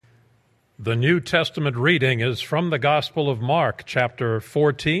The New Testament reading is from the Gospel of Mark, chapter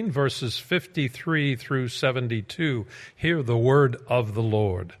 14, verses 53 through 72. Hear the word of the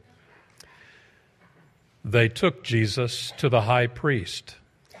Lord. They took Jesus to the high priest,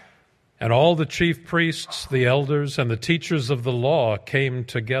 and all the chief priests, the elders, and the teachers of the law came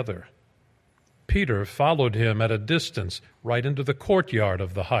together. Peter followed him at a distance right into the courtyard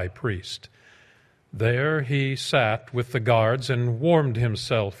of the high priest. There he sat with the guards and warmed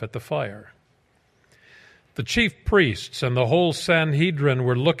himself at the fire. The chief priests and the whole Sanhedrin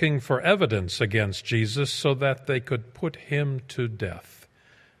were looking for evidence against Jesus so that they could put him to death,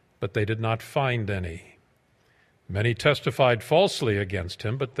 but they did not find any. Many testified falsely against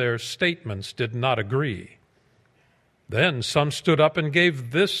him, but their statements did not agree. Then some stood up and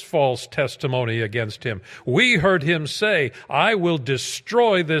gave this false testimony against him. We heard him say, "I will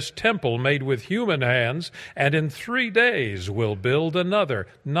destroy this temple made with human hands, and in 3 days will build another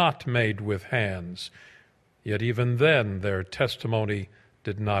not made with hands." Yet even then their testimony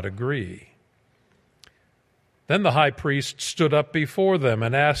did not agree. Then the high priest stood up before them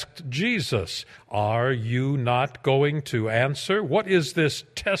and asked Jesus, "Are you not going to answer? What is this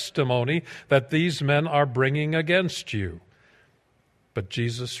testimony that these men are bringing against you?" But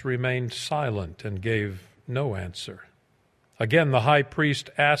Jesus remained silent and gave no answer. Again, the high priest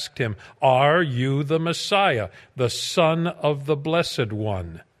asked him, "Are you the Messiah, the Son of the Blessed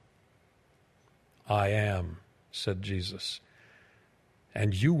One?" "I am," said Jesus.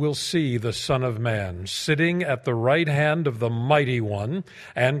 "And you will see the Son of Man sitting at the right hand of the Mighty One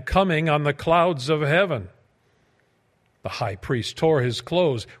and coming on the clouds of heaven." The high priest tore his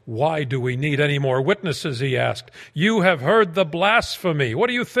clothes. "Why do we need any more witnesses?" he asked. "You have heard the blasphemy. What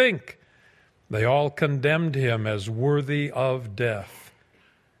do you think?" They all condemned him as worthy of death.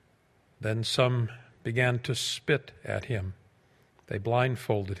 Then some began to spit at him. They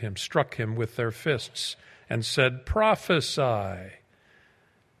blindfolded him, struck him with their fists, and said, "Prophesy."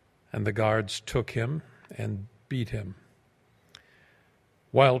 And the guards took him and beat him.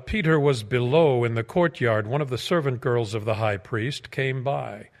 While Peter was below in the courtyard, one of the servant girls of the high priest came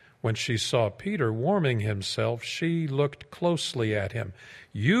by. When she saw Peter warming himself, she looked closely at him.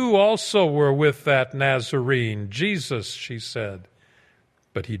 "You also were with that Nazarene, Jesus," she said.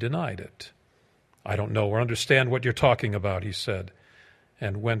 But he denied it. "I don't know or understand what you're talking about," he said,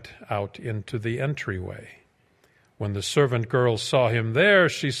 and went out into the entryway. When the servant girl saw him there,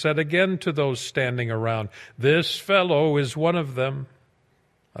 she said again to those standing around, "This fellow is one of them."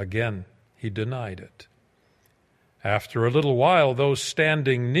 Again, he denied it. After a little while, those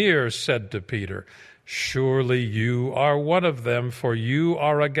standing near said to Peter, "Surely you are one of them, for you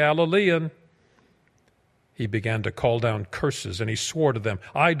are a Galilean." He began to call down curses, and he swore to them,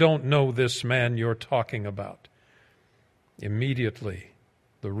 "I don't know this man you're talking about." Immediately,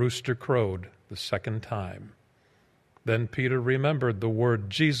 the rooster crowed the second time. Then Peter remembered the word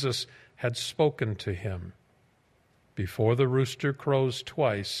Jesus had spoken to him. "Before the rooster crows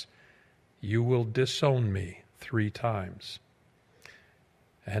twice, you will disown me 3 times."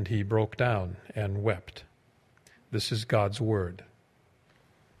 And he broke down and wept. This is God's word.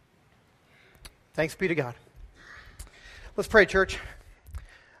 Thanks be to God. Let's pray, church.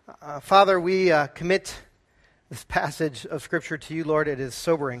 Father, we commit this passage of Scripture to you, Lord. It is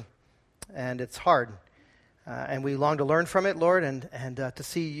sobering and it's hard. And we long to learn from it, Lord, and to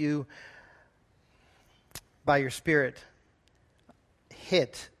see you, by your Spirit,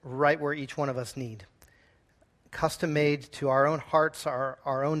 hit right where each one of us need. Custom made to our own hearts,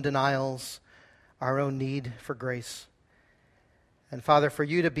 our own denials, our own need for grace. And Father, for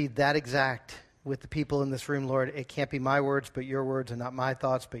you to be that exact with the people in this room, Lord, it can't be my words, but your words, and not my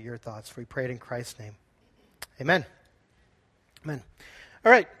thoughts, but your thoughts. We pray it in Christ's name. Amen. Amen.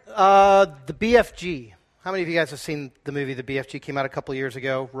 All right, the BFG. How many of you guys have seen the movie The BFG? Came out a couple of years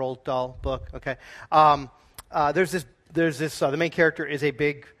ago. Roald Dahl book. Okay. There's this. The main character is a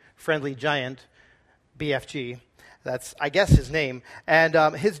big, friendly giant, BFG. That's, I guess, his name. And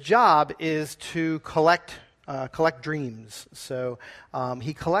his job is to collect dreams. So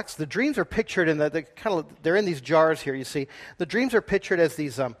he collects. The dreams are pictured in they're in these jars here. You see, the dreams are pictured as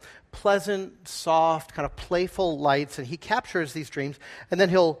these pleasant, soft, kind of playful lights, and he captures these dreams, and then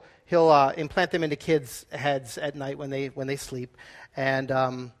he'll implant them into kids' heads at night when they sleep, and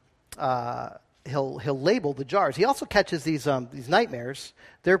he'll label the jars. He also catches these nightmares.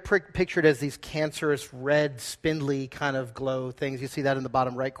 They're pictured as these cancerous, red, spindly kind of glow things. You see that in the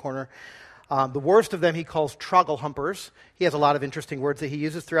bottom right corner. The worst of them he calls trogglhumpers. He has a lot of interesting words that he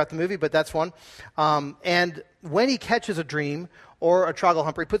uses throughout the movie, but that's one. And when he catches a dream, or a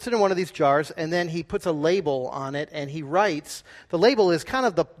trogglehumper. He puts it in one of these jars, and then he puts a label on it, and he writes. The label is kind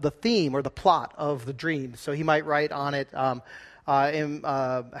of the theme or the plot of the dream. So he might write on it, helping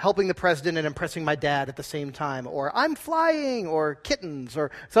the president and impressing my dad at the same time, or I'm flying, or kittens,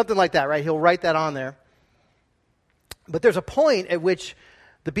 or something like that, right? He'll write that on there. But there's a point at which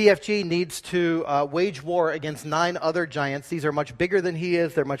the BFG needs to wage war against 9 other giants. These are much bigger than he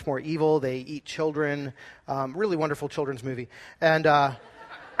is. They're much more evil. They eat children. Really wonderful children's movie. And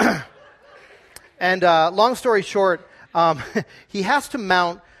long story short, he has to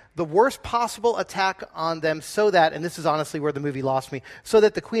mount the worst possible attack on them so that, and this is honestly where the movie lost me, so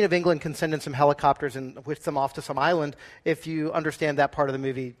that the Queen of England can send in some helicopters and whisk them off to some island. If you understand that part of the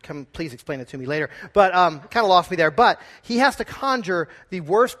movie, please explain it to me later. But kind of lost me there. But he has to conjure the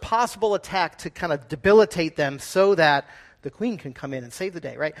worst possible attack to kind of debilitate them so that the Queen can come in and save the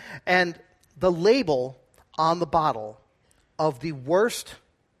day, right? And the label on the bottle of the worst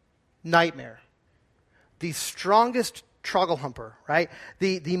nightmare, the strongest trogglehumper, right?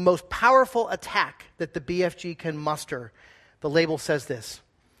 The most powerful attack that the BFG can muster, the label says this: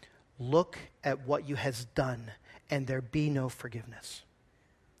 look at what you has done, and there be no forgiveness.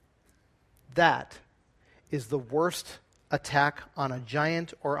 That is the worst attack on a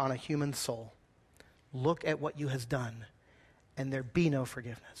giant or on a human soul. Look at what you has done, and there be no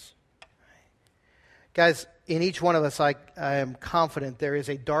forgiveness. Guys, in each one of us, I am confident there is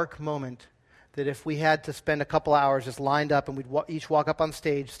a dark moment that if we had to spend a couple hours just lined up and we'd each walk up on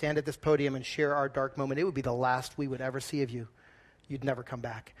stage, stand at this podium and share our dark moment, it would be the last we would ever see of you. You'd never come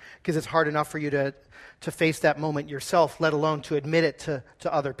back. Because it's hard enough for you to face that moment yourself, let alone to admit it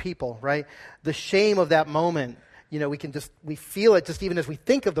to other people, right? The shame of that moment, we feel it just even as we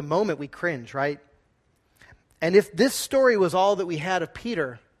think of the moment, we cringe, right? And if this story was all that we had of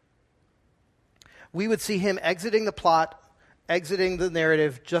Peter, we would see him exiting the plot, exiting the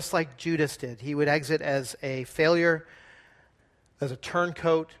narrative just like Judas did. He would exit as a failure, as a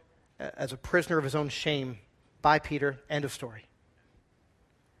turncoat, as a prisoner of his own shame by Peter. End of story.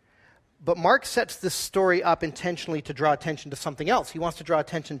 But Mark sets this story up intentionally to draw attention to something else. He wants to draw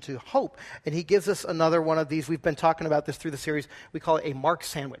attention to hope. And he gives us another one of these. We've been talking about this through the series. We call it a Mark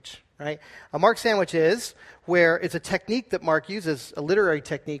sandwich, right? A Mark sandwich is where it's a technique that Mark uses, a literary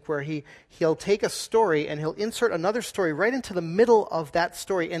technique, where he'll take a story and he'll insert another story right into the middle of that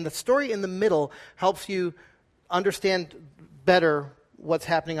story. And the story in the middle helps you understand better what's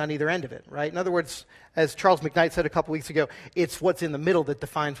happening on either end of it, right? In other words, as Charles McKnight said a couple weeks ago, it's what's in the middle that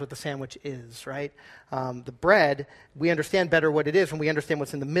defines what the sandwich is, right? The bread, we understand better what it is. When we understand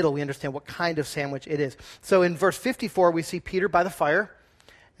what's in the middle, we understand what kind of sandwich it is. So in verse 54, we see Peter by the fire.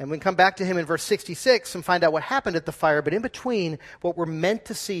 And we can come back to him in verse 66 and find out what happened at the fire. But in between, what we're meant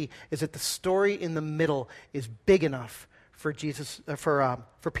to see is that the story in the middle is big enough for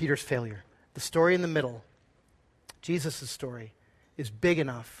Peter's failure. The story in the middle, Jesus' story, is big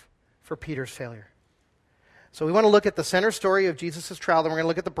enough for Peter's failure. So we want to look at the center story of Jesus' trial. Then we're going to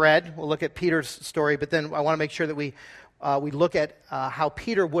look at the bread. We'll look at Peter's story. But then I want to make sure that we look at how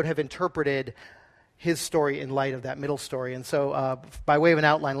Peter would have interpreted his story in light of that middle story. And so by way of an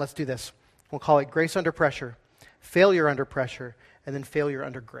outline, let's do this. We'll call it grace under pressure, failure under pressure, and then failure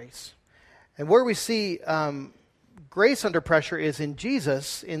under grace. And where we see grace under pressure is in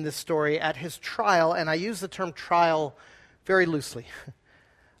Jesus in this story at his trial. And I use the term trial very loosely.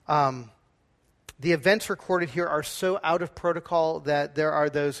 The events recorded here are so out of protocol that there are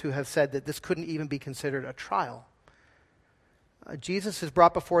those who have said that this couldn't even be considered a trial. Jesus is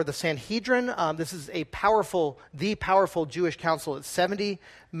brought before the Sanhedrin. This is the powerful Jewish council. It's 70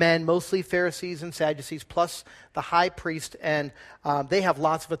 men, mostly Pharisees and Sadducees, plus the high priest, and they have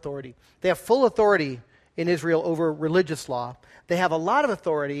lots of authority. They have full authority in Israel over religious law. They have a lot of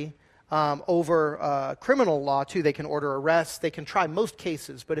authority over criminal law, too. They can order arrests. They can try most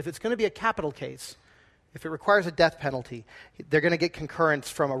cases. But if it's going to be a capital case, if it requires a death penalty, they're going to get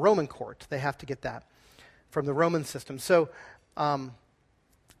concurrence from a Roman court. They have to get that from the Roman system. So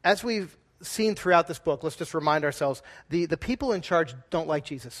as we've seen throughout this book, let's just remind ourselves, the people in charge don't like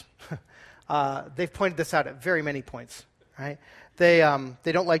Jesus. They've pointed this out at very many points, right? They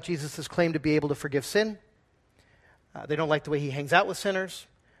don't like Jesus' claim to be able to forgive sin. They don't like the way he hangs out with sinners.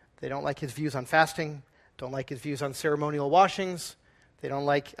 They don't like his views on fasting, don't like his views on ceremonial washings. They don't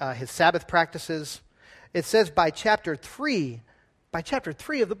like his Sabbath practices. It says by chapter 3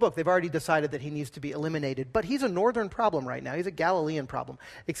 of the book, they've already decided that he needs to be eliminated. But he's a northern problem right now. He's a Galilean problem.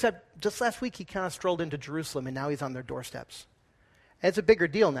 Except just last week he kind of strolled into Jerusalem, and now he's on their doorsteps. And it's a bigger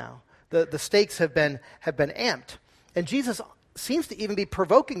deal now. The stakes have been amped. And Jesus seems to even be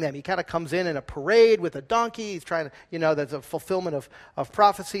provoking them. He kind of comes in a parade with a donkey. He's trying to, there's a fulfillment of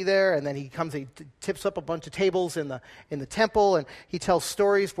prophecy there. And then he tips up a bunch of tables in the temple, and he tells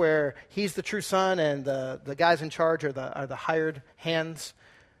stories where he's the true son and the guys in charge are the hired hands.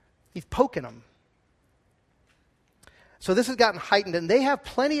 He's poking them. So this has gotten heightened, and they have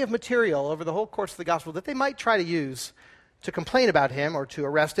plenty of material over the whole course of the gospel that they might try to use to complain about him or to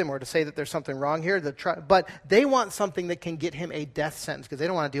arrest him or to say that there's something wrong here. But they want something that can get him a death sentence because they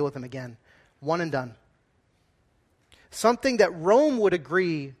don't want to deal with him again. One and done. Something that Rome would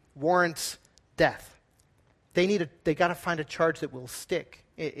agree warrants death. They got to find a charge that will stick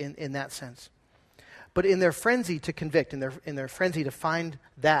in that sense. But in their frenzy to convict, in their frenzy to find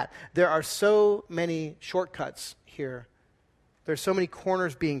that, there are so many shortcuts here. There's so many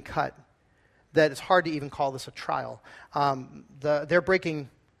corners being cut that it's hard to even call this a trial. They're breaking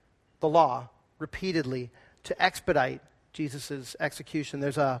the law repeatedly to expedite Jesus' execution.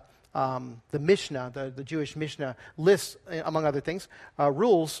 There's the Mishnah, the Jewish Mishnah, lists, among other things,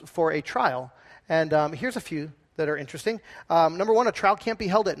 rules for a trial. And here's a few that are interesting. Number one, a trial can't be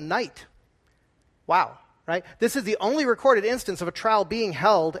held at night. Wow. Right? This is the only recorded instance of a trial being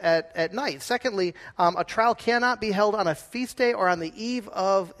held at night. Secondly, a trial cannot be held on a feast day or on the eve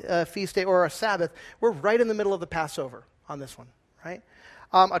of a feast day or a Sabbath. We're right in the middle of the Passover on this one, right?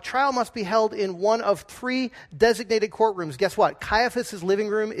 A trial must be held in one of 3 designated courtrooms. Guess what? Caiaphas' living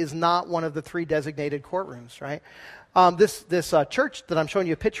room is not one of the 3 designated courtrooms, right? This church that I'm showing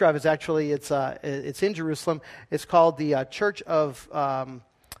you a picture of is actually, it's in Jerusalem. It's called the Church of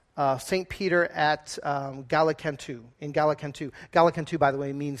St. Peter at Gallicantu, in Gallicantu. Gallicantu, by the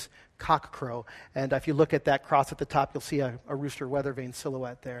way, means cockcrow. And if you look at that cross at the top, you'll see a rooster weather vane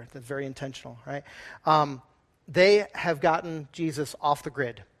silhouette there. That's very intentional, right? They have gotten Jesus off the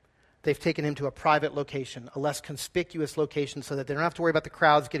grid. They've taken him to a private location, a less conspicuous location, so that they don't have to worry about the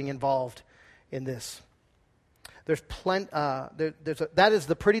crowds getting involved in this. There's that is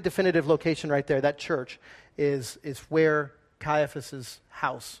the pretty definitive location right there. That church is where Caiaphas'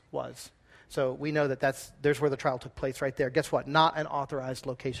 house was. So we know there's where the trial took place right there. Guess what? Not an authorized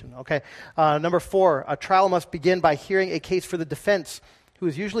location, okay? Number 4, a trial must begin by hearing a case for the defense, who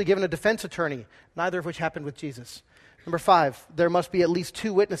is usually given a defense attorney, neither of which happened with Jesus. Number 5, there must be at least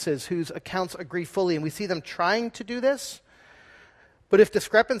 2 witnesses whose accounts agree fully, and we see them trying to do this. But if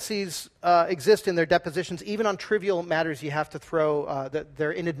discrepancies exist in their depositions, even on trivial matters, you have to throw that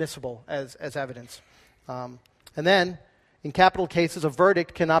they're inadmissible as evidence. And then, in capital cases, a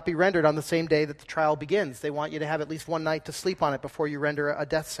verdict cannot be rendered on the same day that the trial begins. They want you to have at least one night to sleep on it before you render a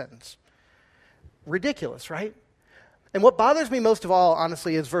death sentence. Ridiculous, right? And what bothers me most of all,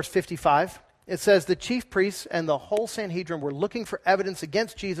 honestly, is verse 55. It says, the chief priests and the whole Sanhedrin were looking for evidence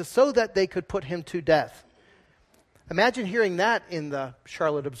against Jesus so that they could put him to death. Imagine hearing that in the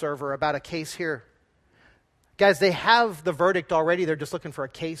Charlotte Observer about a case here. Guys, they have the verdict already. They're just looking for a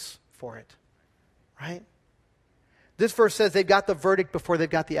case for it, right? This verse says they've got the verdict before they've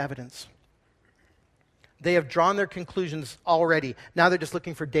got the evidence. They have drawn their conclusions already. Now they're just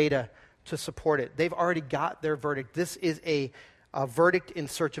looking for data to support it. They've already got their verdict. This is a verdict in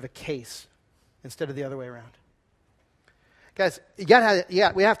search of a case instead of the other way around. Guys,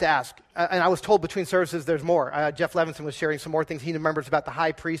 we have to ask. And I was told between services there's more. Jeff Levinson was sharing some more things he remembers about the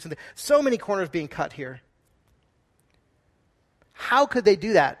high priest. And so many corners being cut here. How could they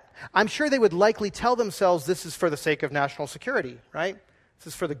do that? I'm sure they would likely tell themselves this is for the sake of national security, right? This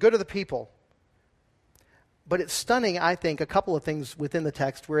is for the good of the people. But it's stunning, I think, a couple of things within the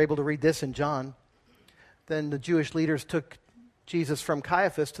text. We're able to read this in John. Then the Jewish leaders took Jesus from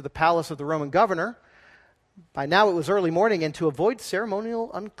Caiaphas to the palace of the Roman governor. By now it was early morning, and to avoid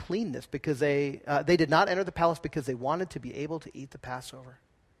ceremonial uncleanness, because they did not enter the palace because they wanted to be able to eat the Passover.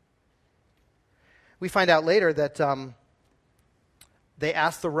 We find out later that they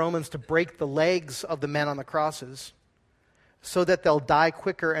asked the Romans to break the legs of the men on the crosses so that they'll die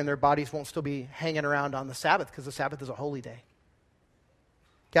quicker and their bodies won't still be hanging around on the Sabbath, because the Sabbath is a holy day.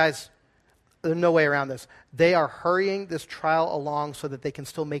 Guys, there's no way around this. They are hurrying this trial along so that they can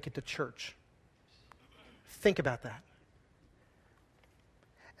still make it to church. Think about that.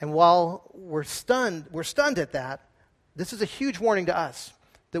 And while we're stunned at that, this is a huge warning to us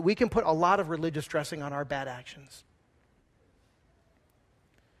that we can put a lot of religious dressing on our bad actions.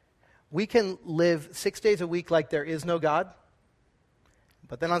 We can live 6 days a week like there is no God.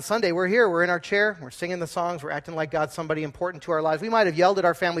 But then on Sunday, we're here, we're in our chair, we're singing the songs, we're acting like God's somebody important to our lives. We might have yelled at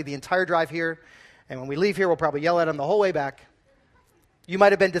our family the entire drive here, and when we leave here, we'll probably yell at them the whole way back. You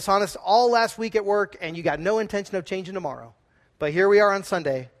might have been dishonest all last week at work, and you got no intention of changing tomorrow. But here we are on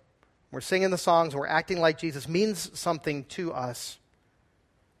Sunday, we're singing the songs, and we're acting like Jesus means something to us,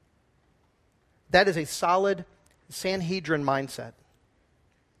 that is a solid Sanhedrin mindset.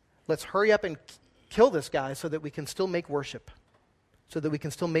 Let's hurry up and kill this guy so that we can still make worship, so that we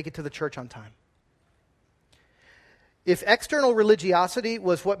can still make it to the church on time. If external religiosity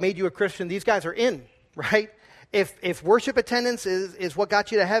was what made you a Christian, these guys are in, right? If worship attendance is what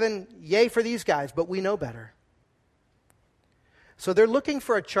got you to heaven, yay for these guys, but we know better. So they're looking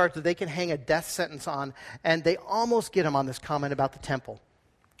for a charge that they can hang a death sentence on, and they almost get him on this comment about the temple.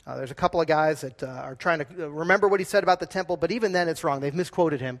 There's a couple of guys that are trying to remember what he said about the temple, but even then it's wrong. They've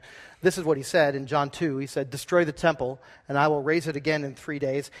misquoted him. This is what he said in John 2. He said, "Destroy the temple, and I will raise it again in 3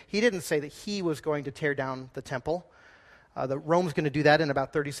 days." He didn't say that he was going to tear down the temple. Rome's going to do that in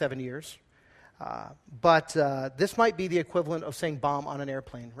about 37 years. But this might be the equivalent of saying bomb on an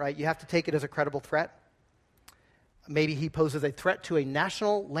airplane, right? You have to take it as a credible threat. Maybe he poses a threat to a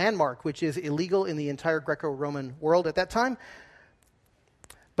national landmark, which is illegal in the entire Greco-Roman world at that time.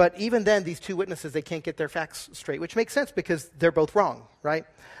 But even then, these two witnesses, they can't get their facts straight, which makes sense because they're both wrong, right?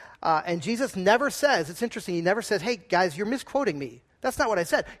 And Jesus never says, it's interesting, he never says, "Hey, guys, you're misquoting me. That's not what I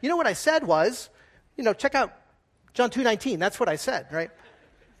said. You know what I said was, check out John 2:19. That's what I said," right?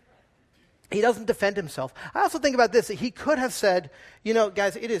 He doesn't defend himself. I also think about this. That he could have said,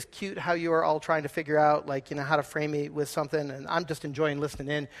 "Guys, it is cute how you are all trying to figure out, how to frame me with something, and I'm just enjoying listening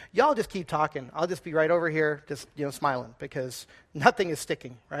in. Y'all just keep talking. I'll just be right over here, just, smiling, because nothing is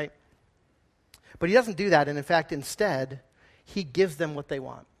sticking," right? But he doesn't do that, and in fact, instead, he gives them what they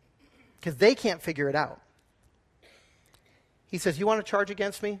want, because they can't figure it out. He says, "You want a charge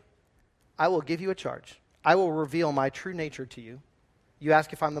against me? I will give you a charge. I will reveal my true nature to you. You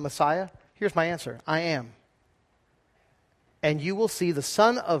ask if I'm the Messiah? Here's my answer. I am. And you will see the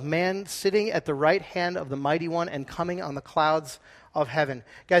Son of Man sitting at the right hand of the Mighty One and coming on the clouds of heaven."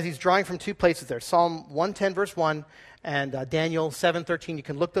 Guys, he's drawing from two places there. Psalm 110, verse 1, and Daniel 7:13. You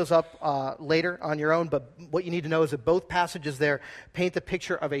can look those up later on your own, but what you need to know is that both passages there paint the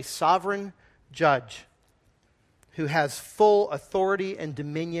picture of a sovereign judge who has full authority and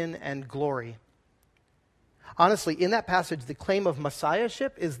dominion and glory. Honestly, in that passage, the claim of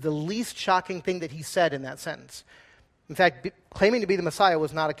messiahship is the least shocking thing that he said in that sentence. In fact, claiming to be the Messiah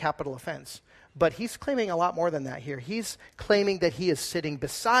was not a capital offense. But he's claiming a lot more than that here. He's claiming that he is sitting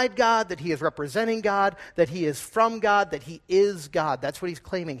beside God, that he is representing God, that he is from God, that he is God. That's what he's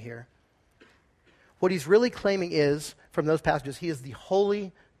claiming here. What he's really claiming is, from those passages, he is the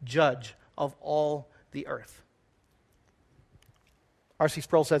holy judge of all the earth. R.C.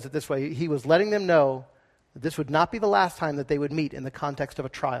 Sproul says it this way. He was letting them know that this would not be the last time that they would meet in the context of a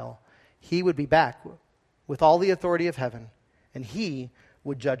trial. He would be back with all the authority of heaven, and he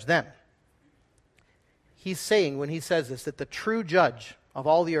would judge them. He's saying, when he says this, that the true judge of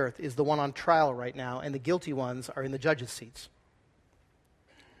all the earth is the one on trial right now, and the guilty ones are in the judges' seats.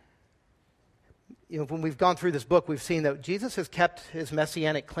 When we've gone through this book, we've seen that Jesus has kept his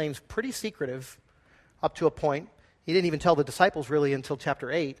messianic claims pretty secretive up to a point. He didn't even tell the disciples really until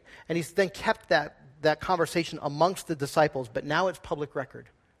chapter 8, and he's then kept that conversation amongst the disciples, but now it's public record.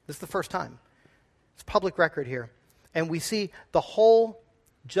 This is the first time. It's public record here. And we see the whole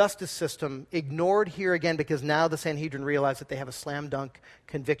justice system ignored here again because now the Sanhedrin realize that they have a slam dunk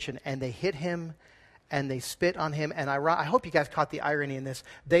conviction, and they hit him and they spit on him. And I hope you guys caught the irony in this.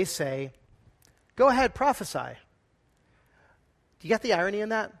 They say, "Go ahead, prophesy." Do you get the irony in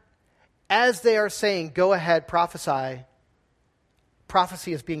that? As they are saying, "Go ahead, prophesy,"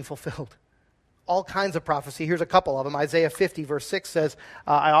 prophecy is being fulfilled. All kinds of prophecy. Here's a couple of them. Isaiah 50, verse 6 says,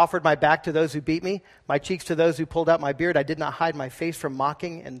 "I offered my back to those who beat me, my cheeks to those who pulled out my beard. I did not hide my face from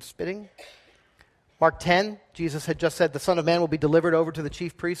mocking and spitting." Mark 10, Jesus had just said, "The Son of Man will be delivered over to the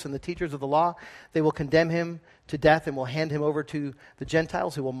chief priests and the teachers of the law. They will condemn him to death and will hand him over to the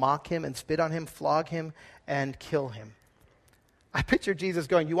Gentiles who will mock him and spit on him, flog him, and kill him." I picture Jesus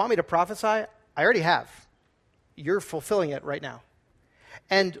going, "You want me to prophesy? I already have. You're fulfilling it right now."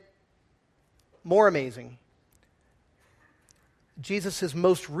 And more amazing, Jesus'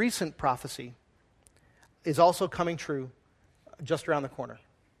 most recent prophecy is also coming true just around the corner,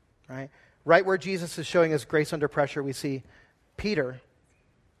 right? Right where Jesus is showing us grace under pressure, we see Peter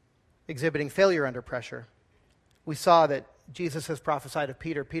exhibiting failure under pressure. We saw that Jesus has prophesied of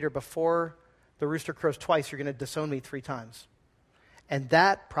Peter, "Peter, before the rooster crows twice, you're going to disown me 3 times. And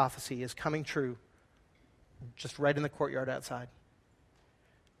that prophecy is coming true just right in the courtyard outside.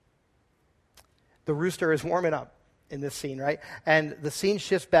 The rooster is warming up in this scene, right? And the scene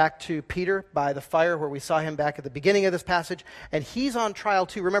shifts back to Peter by the fire where we saw him back at the beginning of this passage. And he's on trial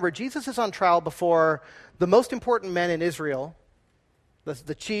too. Remember, Jesus is on trial before the most important men in Israel,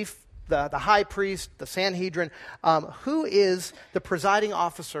 the chief the high priest, the Sanhedrin. Who is the presiding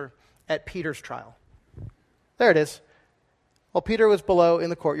officer at Peter's trial? There it is. While Peter was below in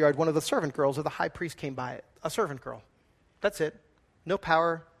the courtyard, one of the servant girls of the high priest came by. A servant girl. That's it. No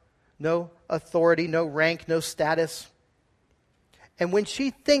power, no authority, no rank, no status. And when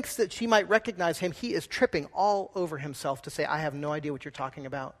she thinks that she might recognize him, he is tripping all over himself to say, I have no idea what you're talking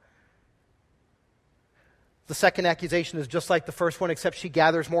about. The second accusation is just like the first one, except she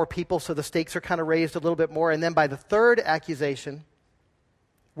gathers more people, so the stakes are kind of raised a little bit more. And then by the third accusation,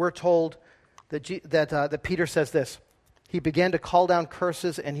 we're told that Peter says this. He began to call down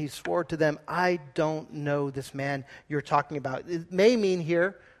curses, and he swore to them, I don't know this man you're talking about. It may mean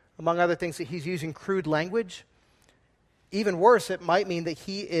here, among other things, that he's using crude language. Even worse, it might mean that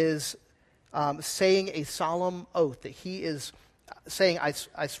he is saying a solemn oath, that he is saying,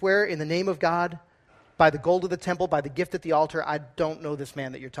 I swear in the name of God, by the gold of the temple, by the gift at the altar, I don't know this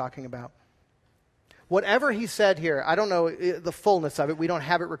man that you're talking about. Whatever he said here, I don't know the fullness of it. We don't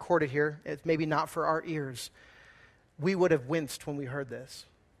have it recorded here. It's maybe not for our ears. We would have winced when we heard this.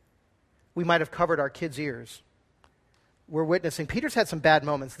 We might have covered our kids' ears. We're witnessing. Peter's had some bad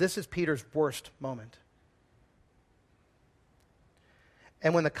moments. This is Peter's worst moment.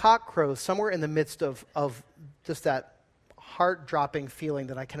 And when the cock crows, somewhere in the midst of just that heart-dropping feeling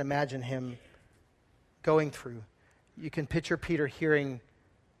that I can imagine him going through, you can picture Peter hearing,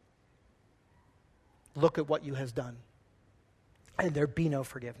 look at what you has done, and there be no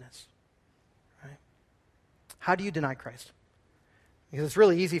forgiveness. Right? How do you deny Christ? Because it's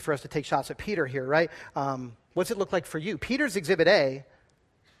really easy for us to take shots at Peter here, right? What's it look like for you? Peter's Exhibit A,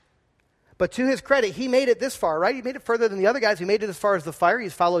 but to his credit, he made it this far, right? He made it further than the other guys. He made it as far as the fire.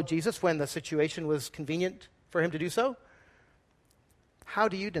 He's followed Jesus when the situation was convenient for him to do so. How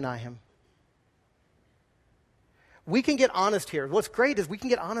do you deny him? We can get honest here. What's great is we can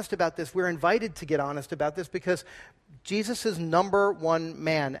get honest about this. We're invited to get honest about this because Jesus' number one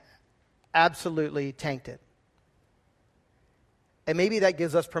man absolutely tanked it. And maybe that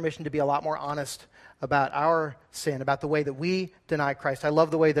gives us permission to be a lot more honest about our sin, about the way that we deny Christ. I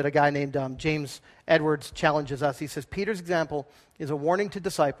love the way that a guy named James Edwards challenges us. He says, Peter's example is a warning to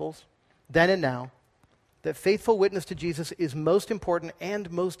disciples, then and now, that faithful witness to Jesus is most important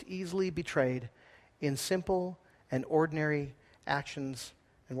and most easily betrayed in simple and ordinary actions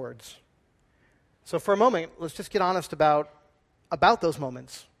and words. So for a moment, let's just get honest about those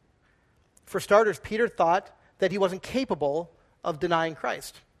moments. For starters, Peter thought that he wasn't capable of denying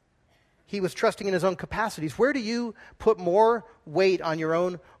Christ. He was trusting in his own capacities. Where do you put more weight on your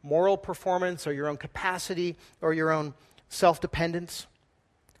own moral performance or your own capacity or your own self-dependence?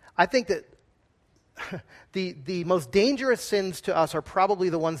 I think that the most dangerous sins to us are probably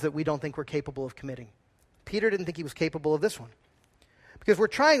the ones that we don't think we're capable of committing. Peter didn't think he was capable of this one. Because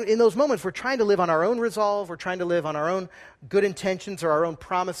in those moments, we're trying to live on our own resolve, we're trying to live on our own good intentions or our own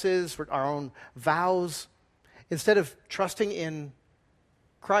promises, or our own vows, instead of trusting in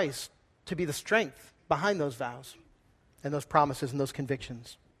Christ to be the strength behind those vows and those promises and those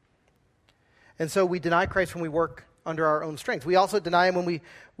convictions. And so we deny Christ when we work under our own strength. We also deny him when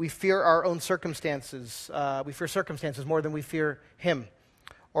we fear our own circumstances. We fear circumstances more than we fear him.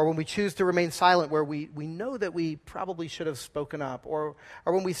 Or when we choose to remain silent where we know that we probably should have spoken up. Or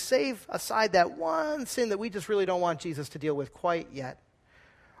when we save aside that one sin that we just really don't want Jesus to deal with quite yet.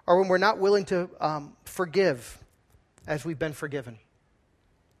 Or when we're not willing to forgive as we've been forgiven.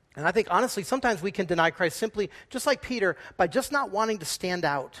 And I think, honestly, sometimes we can deny Christ simply, just like Peter, by just not wanting to stand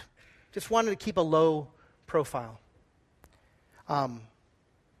out. Just wanting to keep a low profile.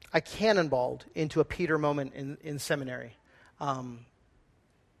 I cannonballed into a Peter moment in seminary.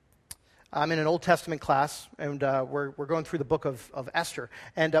 I'm in an Old Testament class, and we're going through the book of Esther.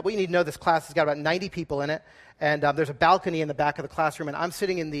 And what you need to know, this class has got about 90 people in it, and there's a balcony in the back of the classroom, and I'm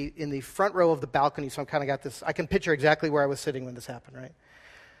sitting in the front row of the balcony, so I'm kind of got this, I can picture exactly where I was sitting when this happened, right?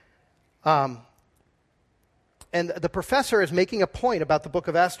 And the professor is making a point about the book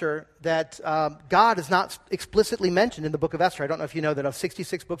of Esther that God is not explicitly mentioned in the book of Esther. I don't know if you know that of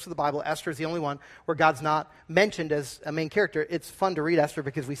 66 books of the Bible, Esther is the only one where God's not mentioned as a main character. It's fun to read Esther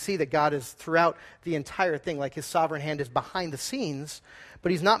because we see that God is throughout the entire thing, like his sovereign hand is behind the scenes,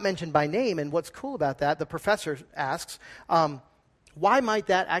 but he's not mentioned by name. And what's cool about that, the professor asks, why might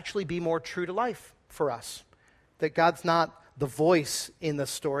that actually be more true to life for us? That God's not the voice in the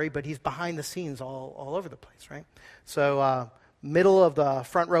story, but he's behind the scenes all over the place, right? So middle of the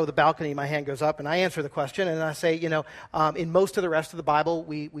front row of the balcony, my hand goes up, and I answer the question, and I say, in most of the rest of the Bible,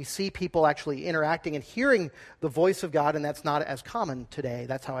 we see people actually interacting and hearing the voice of God, and that's not as common today.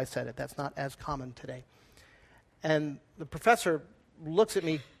 That's how I said it. That's not as common today. And the professor looks at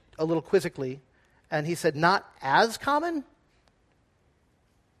me a little quizzically, and he said, not as common?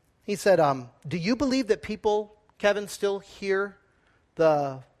 He said, do you believe that people, Kevin, still hear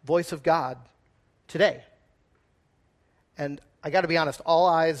the voice of God today? And I got to be honest, all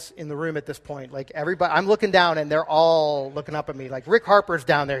eyes in the room at this point, like everybody, I'm looking down and they're all looking up at me. Like Rick Harper's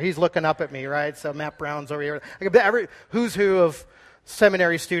down there, he's looking up at me, right? So Matt Brown's over here. Like every who's who of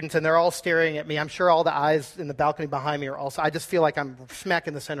seminary students, and they're all staring at me. I'm sure all the eyes in the balcony behind me are also, I just feel like I'm smack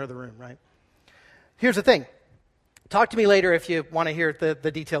in the center of the room, right? Here's the thing. Talk to me later if you want to hear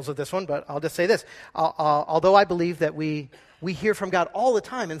the details of this one, but I'll just say this. Although I believe that we hear from God all the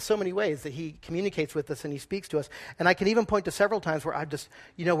time in so many ways, that he communicates with us and he speaks to us. And I can even point to several times where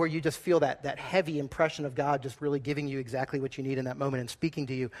where you just feel that heavy impression of God just really giving you exactly what you need in that moment and speaking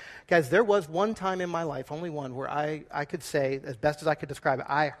to you. Guys, there was one time in my life, only one, where I could say, as best as I could describe it,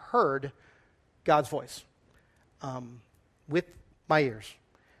 I heard God's voice with my ears.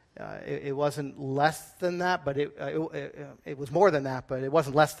 It wasn't less than that, but it was more than that, but it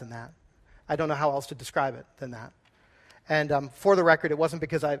wasn't less than that. I don't know how else to describe it than that. And for the record, it wasn't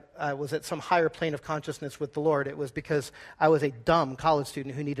because I was at some higher plane of consciousness with the Lord. It was because I was a dumb college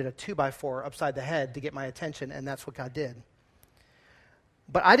student who needed a 2x4 upside the head to get my attention, and that's what God did.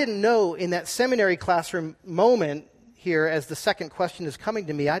 But I didn't know in that seminary classroom moment here, as the second question is coming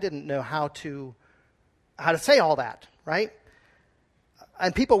to me, I didn't know how to say all that, right?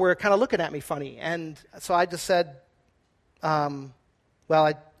 And people were kind of looking at me funny. And so I just said,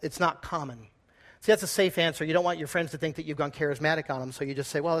 it's not common. See, that's a safe answer. You don't want your friends to think that you've gone charismatic on them, so you just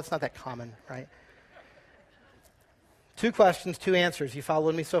say, well, it's not that common, right? 2 questions, 2 answers. You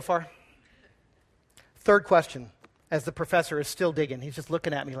following me so far? Third question, as the professor is still digging. He's just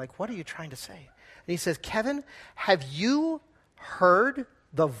looking at me like, what are you trying to say? And he says, Kevin, have you heard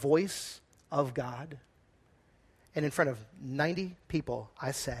the voice of God? And in front of 90 people,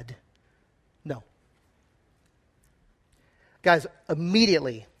 I said, no. Guys,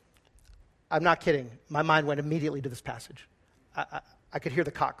 immediately, I'm not kidding, my mind went immediately to this passage. I could hear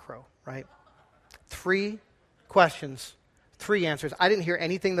the cock crow, right? 3 questions, 3 answers. I didn't hear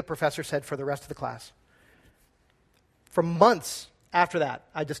anything the professor said for the rest of the class. For months after that,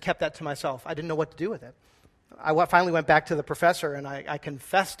 I just kept that to myself. I didn't know what to do with it. I finally went back to the professor, and I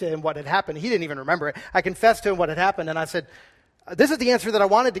confessed to him what had happened. He didn't even remember it. I confessed to him what had happened, and I said, this is the answer that I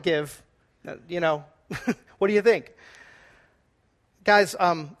wanted to give. What do you think? Guys,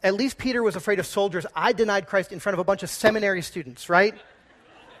 at least Peter was afraid of soldiers. I denied Christ in front of a bunch of seminary students, right?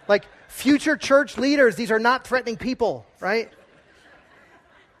 Like future church leaders. These are not threatening people, right?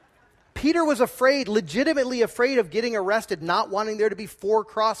 Peter was afraid, legitimately afraid of getting arrested, not wanting there to be 4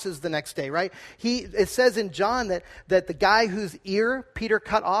 crosses the next day, right? It says in John that the guy whose ear Peter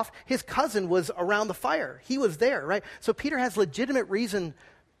cut off, his cousin was around the fire. He was there, right? So Peter has legitimate reason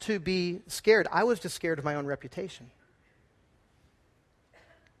to be scared. I was just scared of my own reputation.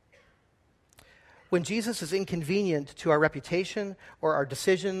 When Jesus is inconvenient to our reputation or our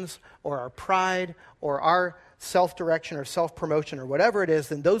decisions or our pride or our self-direction or self-promotion or whatever it is,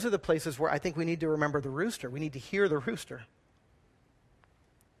 then those are the places where I think we need to remember the rooster. We need to hear the rooster.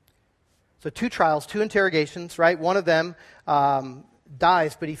 So 2 trials, 2 interrogations, right? One of them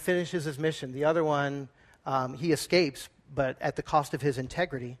dies, but he finishes his mission. The other one, he escapes, but at the cost of his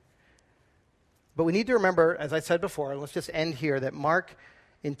integrity. But we need to remember, as I said before, and let's just end here, that Mark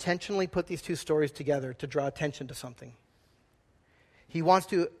intentionally put these 2 stories together to draw attention to something. He wants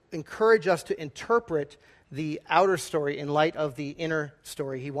to encourage us to interpret the outer story in light of the inner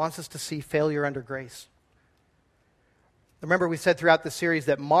story. He wants us to see failure under grace. Remember, we said throughout the series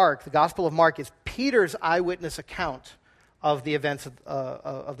that Mark, the Gospel of Mark, is Peter's eyewitness account of the events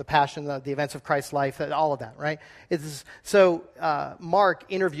of the Passion, the events of Christ's life, all of that, right? Mark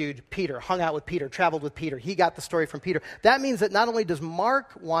interviewed Peter, hung out with Peter, traveled with Peter. He got the story from Peter. That means that not only does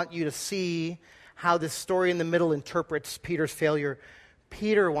Mark want you to see how this story in the middle interprets Peter's failure,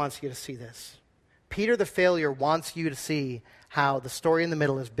 Peter wants you to see this. Peter the failure wants you to see how the story in the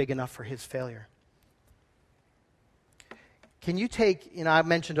middle is big enough for his failure. Can you take, I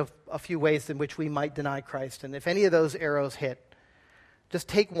mentioned a few ways in which we might deny Christ, and if any of those arrows hit, just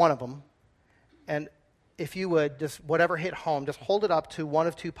take one of them, and if you would, just whatever hit home, just hold it up to one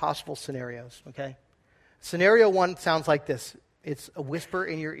of 2 possible scenarios, okay? Scenario 1 sounds like this. It's a whisper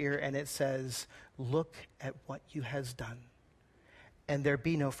in your ear, and it says, look at what you has done, and there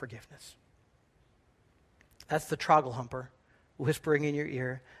be no forgiveness. That's the Trogglehumper whispering in your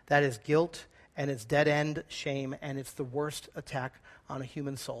ear. That is guilt, and it's dead-end shame, and it's the worst attack on a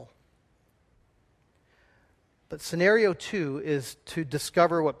human soul. But scenario 2 is to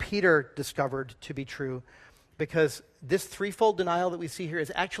discover what Peter discovered to be true, because this threefold denial that we see here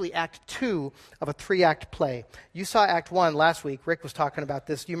is actually Act 2 of a 3-act play. You saw Act 1 last week. Rick was talking about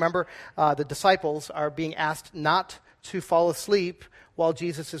this. Do you remember the disciples are being asked not to fall asleep while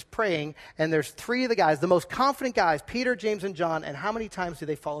Jesus is praying, and there's 3 of the guys, the most confident guys, Peter, James, and John, and how many times do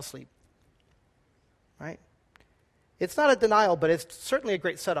they fall asleep? Right? It's not a denial, but it's certainly a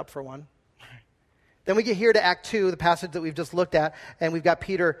great setup for one. Then we get here to Act 2, the passage that we've just looked at, and we've got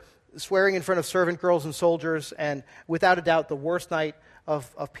Peter swearing in front of servant girls and soldiers, and without a doubt, the worst night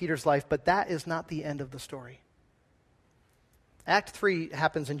of Peter's life. But that is not the end of the story. Act 3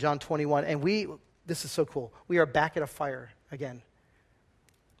 happens in John 21, and this is so cool. We are back at a fire again.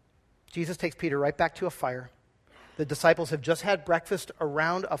 Jesus takes Peter right back to a fire. The disciples have just had breakfast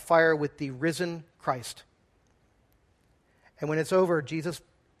around a fire with the risen Christ. And when it's over, Jesus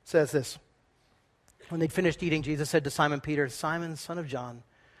says this. When they'd finished eating, Jesus said to Simon Peter, "Simon, son of John,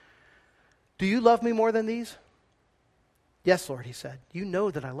 do you love me more than these?" "Yes, Lord," he said. "You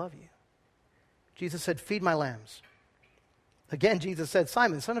know that I love you." Jesus said, "Feed my lambs." Again, Jesus said,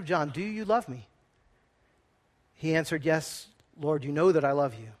 "Simon, son of John, do you love me?" He answered, "Yes, Lord, you know that I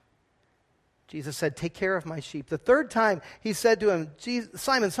love you." Jesus said, "Take care of my sheep." The third time he said to him,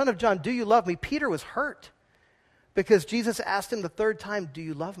 "Simon, son of John, do you love me?" Peter was hurt because Jesus asked him the third time, "Do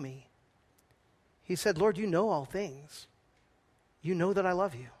you love me?" He said, "Lord, you know all things. You know that I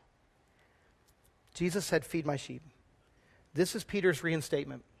love you." Jesus said, "Feed my sheep." This is Peter's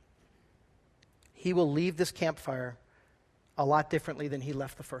reinstatement. He will leave this campfire a lot differently than he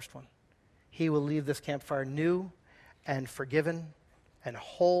left the first one. He will leave this campfire new and forgiven and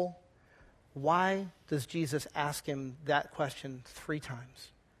whole. Why does Jesus ask him that question 3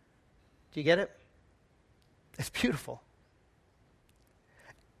 times? Do you get it? It's beautiful.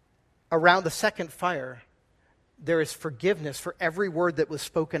 Around the second fire, there is forgiveness for every word that was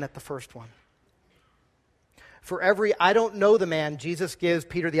spoken at the first one. For every "I don't know the man," Jesus gives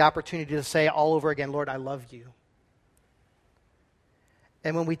Peter the opportunity to say all over again, "Lord, I love you."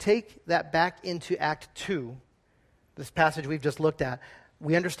 And when we take that back into Act 2, this passage we've just looked at,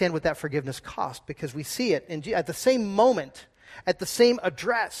 we understand what that forgiveness cost because we see it at the same moment, at the same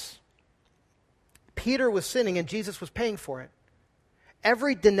address. Peter was sinning and Jesus was paying for it.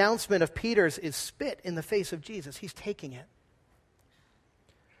 Every denouncement of Peter's is spit in the face of Jesus. He's taking it.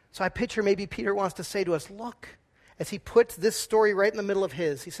 So I picture maybe Peter wants to say to us, look, as he puts this story right in the middle of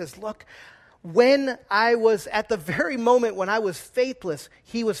his, he says, look, when I was at the very moment when I was faithless,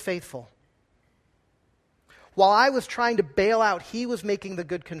 he was faithful. While I was trying to bail out, he was making the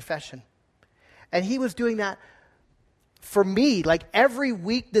good confession. And he was doing that for me, like every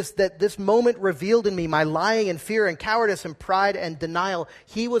weakness that this moment revealed in me, my lying and fear and cowardice and pride and denial,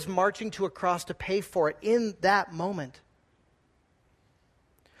 he was marching to a cross to pay for it in that moment.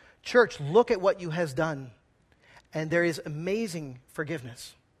 Church, look at what you has done. And there is amazing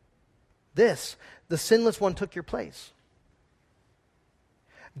forgiveness. This, the sinless one, took your place.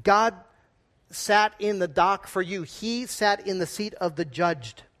 God sat in the dock for you. He sat in the seat of the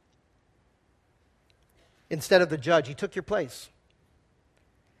judged. Instead of the judge, he took your place.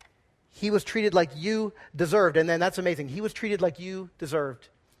 He was treated like you deserved. And then that's amazing. He was treated like you deserved.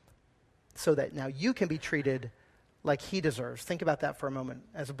 So that now you can be treated like he deserves. Think about that for a moment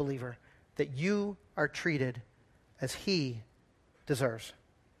as a believer. That you are treated as he deserves.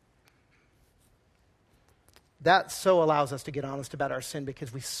 That so allows us to get honest about our sin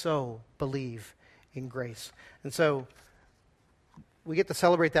because we so believe in grace. And so we get to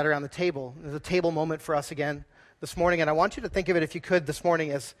celebrate that around the table. There's a table moment for us again this morning. And I want you to think of it, if you could, this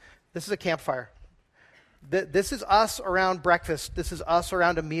morning as this is a campfire. This is us around breakfast. This is us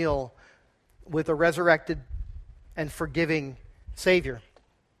around a meal with a resurrected and forgiving Savior.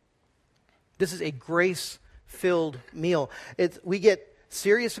 This is a grace-filled meal. We get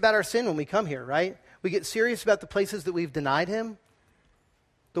serious about our sin when we come here, right? We get serious about the places that we've denied him,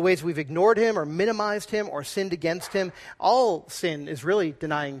 the ways we've ignored him or minimized him or sinned against him. All sin is really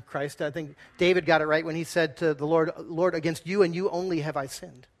denying Christ. I think David got it right when he said to the Lord, "Lord, against you and you only have I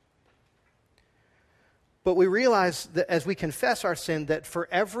sinned." But we realize that as we confess our sin, that for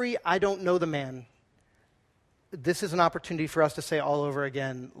every "I don't know the man," this is an opportunity for us to say all over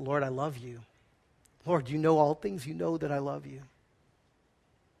again, "Lord, I love you. Lord, you know all things. You know that I love you."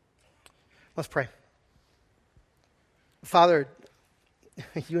 Let's pray. Father,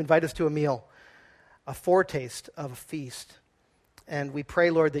 you invite us to a meal, a foretaste of a feast. And we pray,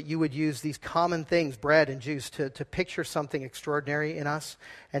 Lord, that you would use these common things, bread and juice, to picture something extraordinary in us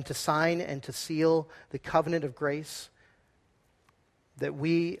and to sign and to seal the covenant of grace that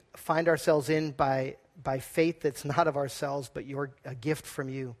we find ourselves in by faith that's not of ourselves, but a gift from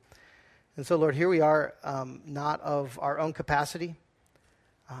you. And so, Lord, here we are, not of our own capacity,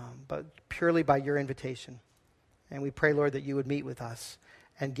 but purely by your invitation. And we pray, Lord, that you would meet with us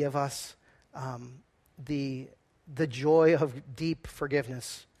and give us the joy of deep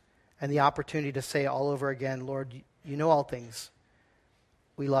forgiveness and the opportunity to say all over again, Lord, you know all things.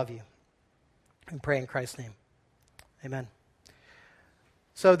 We love you. And pray in Christ's name. Amen.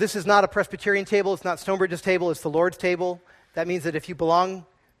 So this is not a Presbyterian table. It's not Stonebridge's table. It's the Lord's table. That means that if you belong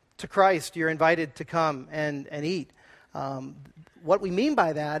to Christ, you're invited to come and eat. What we mean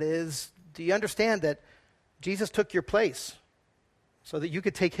by that is, do you understand that Jesus took your place so that you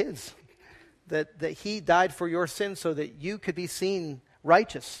could take his? That he died for your sins so that you could be seen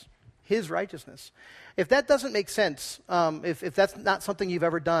righteous, his righteousness. If that doesn't make sense, if that's not something you've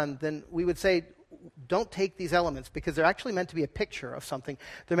ever done, then we would say, don't take these elements, because they're actually meant to be a picture of something.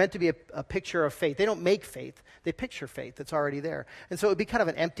 They're meant to be a picture of faith. They don't make faith. They picture faith that's already there. And so it would be kind of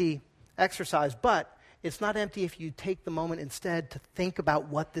an empty exercise, but it's not empty if you take the moment instead to think about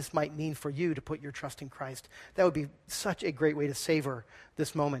what this might mean for you to put your trust in Christ. That would be such a great way to savor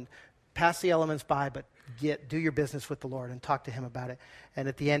this moment. Pass the elements by, but do your business with the Lord and talk to him about it. And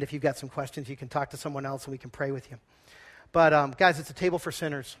at the end, if you've got some questions, you can talk to someone else and we can pray with you. But guys, it's a table for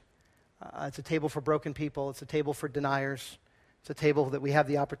sinners. It's a table for broken people. It's a table for deniers. It's a table that we have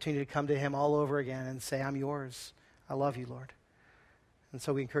the opportunity to come to him all over again and say, I'm yours. I love you, Lord. And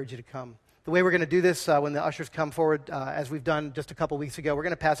so we encourage you to come. The way we're going to do this, when the ushers come forward, as we've done just a couple weeks ago, we're going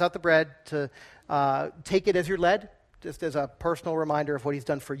to pass out the bread to take it as you're led, just as a personal reminder of what he's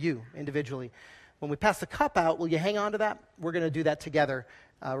done for you individually. When we pass the cup out, will you hang on to that? We're going to do that together,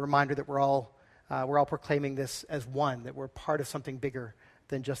 a reminder that we're all proclaiming this as one, that we're part of something bigger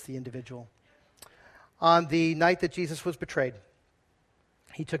than just the individual. On the night that Jesus was betrayed,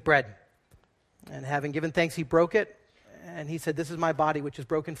 he took bread, and having given thanks, he broke it, and he said, this is my body, which is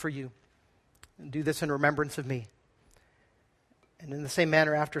broken for you. And do this in remembrance of me. And in the same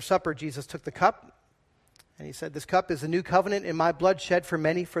manner, after supper, Jesus took the cup, and he said, this cup is the new covenant in my blood shed for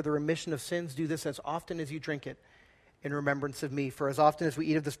many for the remission of sins. Do this as often as you drink it in remembrance of me. For as often as we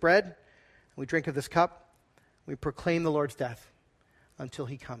eat of this bread, and we drink of this cup, we proclaim the Lord's death until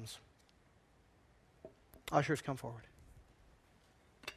he comes. Ushers, come forward.